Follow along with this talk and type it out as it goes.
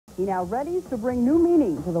He now readies to bring new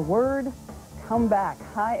meaning to the word comeback.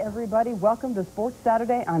 Hi, everybody. Welcome to Sports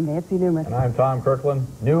Saturday. I'm Nancy Newman. And I'm Tom Kirkland.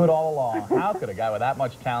 Knew it all along. How could a guy with that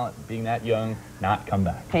much talent, being that young, not come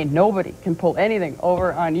back? Hey, nobody can pull anything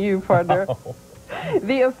over on you, partner. Oh.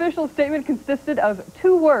 The official statement consisted of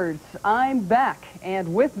 2 words, I'm back.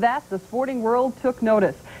 And with that, the sporting world took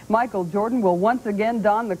notice. Michael Jordan will once again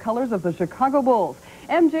don the colors of the Chicago Bulls.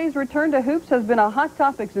 MJ's return to hoops has been a hot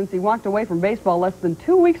topic since he walked away from baseball less than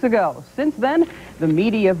 2 weeks ago. Since then, the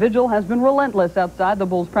media vigil has been relentless outside the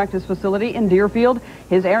Bulls practice facility in Deerfield.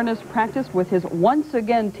 His airness practiced with his once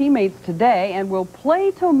again teammates today and will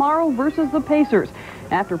play tomorrow versus the Pacers.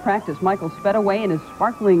 After practice, Michael sped away in his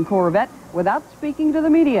sparkling Corvette without speaking to the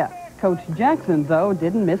media. Coach Jackson, though,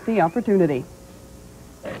 didn't miss the opportunity.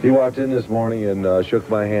 He walked in this morning and shook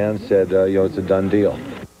my hand, said, it's a done deal.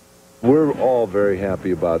 We're all very happy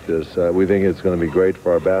about this. We think it's going to be great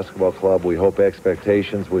for our basketball club. We hope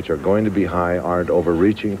expectations, which are going to be high, aren't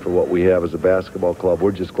overreaching for what we have as a basketball club.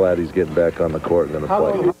 We're just glad he's getting back on the court and going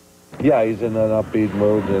to play. Yeah, he's in an upbeat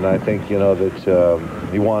mood, and I think, that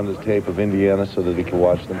he wanted a tape of Indiana so that he could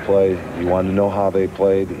watch them play. He wanted to know how they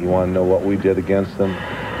played. He wanted to know what we did against them,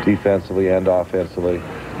 defensively and offensively.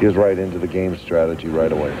 He was right into the game strategy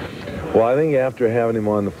right away. Well, I think after having him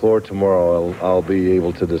on the floor tomorrow, I'll be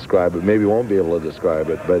able to describe it. Maybe won't be able to describe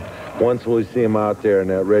it, but once we see him out there in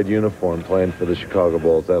that red uniform playing for the Chicago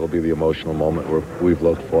Bulls, that'll be the emotional moment we've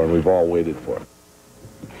looked for and we've all waited for.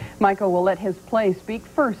 Michael will let his play speak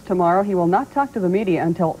first tomorrow. He will not talk to the media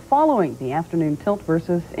until following the afternoon tilt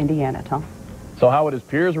versus Indiana. Tom? So how would his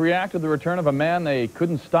peers react to the return of a man they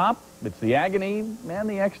couldn't stop? It's the agony and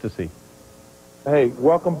the ecstasy. Hey,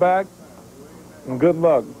 welcome back and good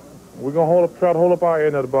luck. We're going to try to hold up our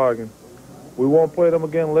end of the bargain. We won't play them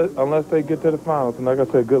again unless they get to the finals. And like I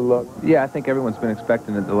said, good luck. Yeah, I think everyone's been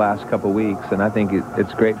expecting it the last couple of weeks, and I think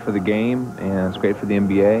it's great for the game, and it's great for the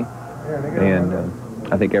NBA.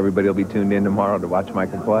 And I think everybody will be tuned in tomorrow to watch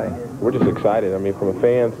Michael play. We're just excited. I mean, from a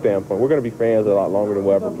fan standpoint, we're going to be fans a lot longer than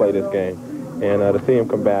we'll ever play this game. And to see him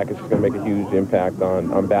come back, it's just going to make a huge impact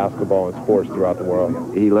on basketball and sports throughout the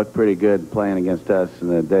world. He looked pretty good playing against us in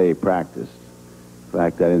the day he practiced. In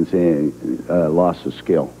fact, I didn't see any loss of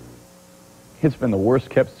skill. It's been the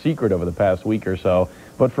worst-kept secret over the past week or so.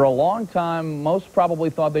 But for a long time, most probably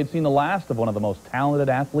thought they'd seen the last of one of the most talented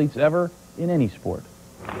athletes ever in any sport.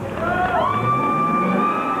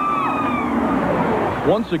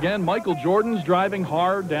 Once again, Michael Jordan's driving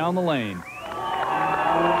hard down the lane.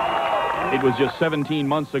 It was just 17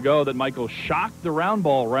 months ago that Michael shocked the round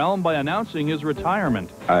ball realm by announcing his retirement.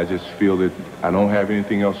 I just feel that I don't have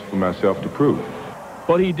anything else for myself to prove.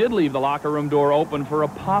 But he did leave the locker room door open for a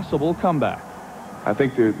possible comeback. I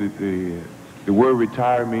think the word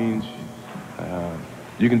retire means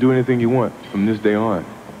you can do anything you want from this day on.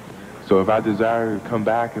 So if I desire to come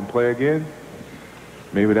back and play again,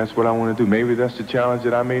 maybe that's what I want to do. Maybe that's the challenge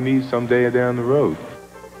that I may need someday down the road.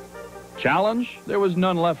 Challenge? There was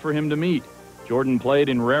none left for him to meet. Jordan played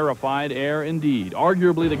in rarefied air indeed,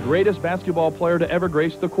 arguably the greatest basketball player to ever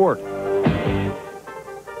grace the court.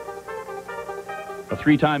 A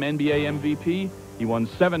 3-time NBA MVP, he won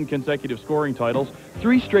 7 consecutive scoring titles,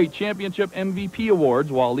 3 straight championship MVP awards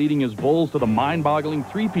while leading his Bulls to the mind-boggling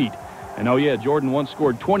three-peat. And oh yeah, Jordan once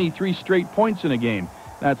scored 23 straight points in a game.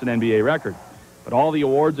 That's an NBA record. But all the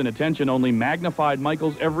awards and attention only magnified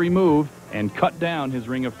Michael's every move and cut down his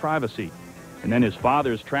ring of privacy. And then his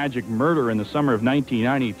father's tragic murder in the summer of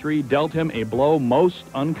 1993 dealt him a blow most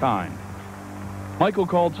unkind. Michael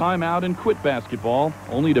called time out and quit basketball,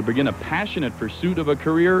 only to begin a passionate pursuit of a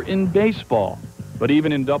career in baseball. But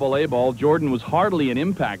even in AA ball, Jordan was hardly an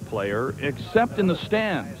impact player, except in the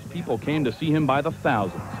stands. People came to see him by the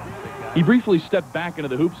thousands. He briefly stepped back into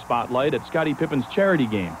the hoop spotlight at Scottie Pippen's charity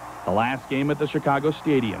game, the last game at the Chicago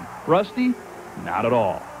Stadium. Rusty? Not at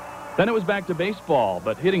all. Then it was back to baseball,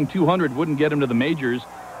 but hitting 200 wouldn't get him to the majors.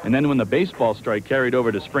 And then when the baseball strike carried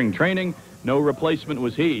over to spring training, no replacement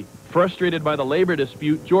was he. Frustrated by the labor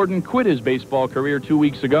dispute, Jordan quit his baseball career 2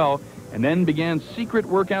 weeks ago and then began secret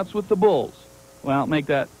workouts with the Bulls. Well, make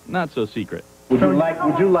that not so secret. Would you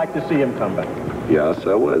like to see him come back? Yes,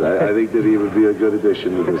 I would. I think that he would be a good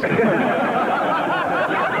addition to this game.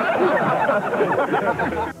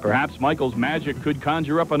 Perhaps Michael's magic could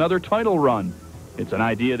conjure up another title run. It's an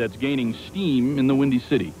idea that's gaining steam in the Windy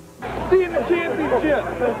City. See you in the championship.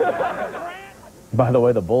 By the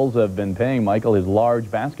way, the Bulls have been paying Michael his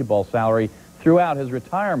large basketball salary throughout his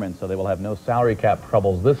retirement, so they will have no salary cap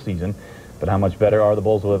troubles this season. But how much better are the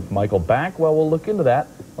Bulls with Michael back? Well, we'll look into that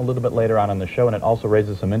a little bit later on in the show, and it also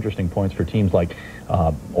raises some interesting points for teams like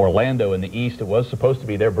Orlando in the East. It was supposed to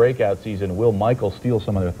be their breakout season. Will Michael steal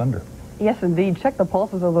some of their thunder? Yes, indeed. Check the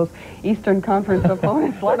pulses of those Eastern Conference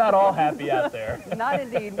opponents. We're not all happy out there. Not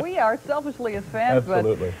indeed. We are selfishly as fans,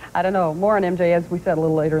 Absolutely. But I don't know. More on MJ, as we said, a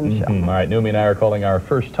little later in the show. All right, Numi and I are calling our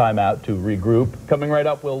first time out to regroup. Coming right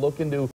up, we'll look into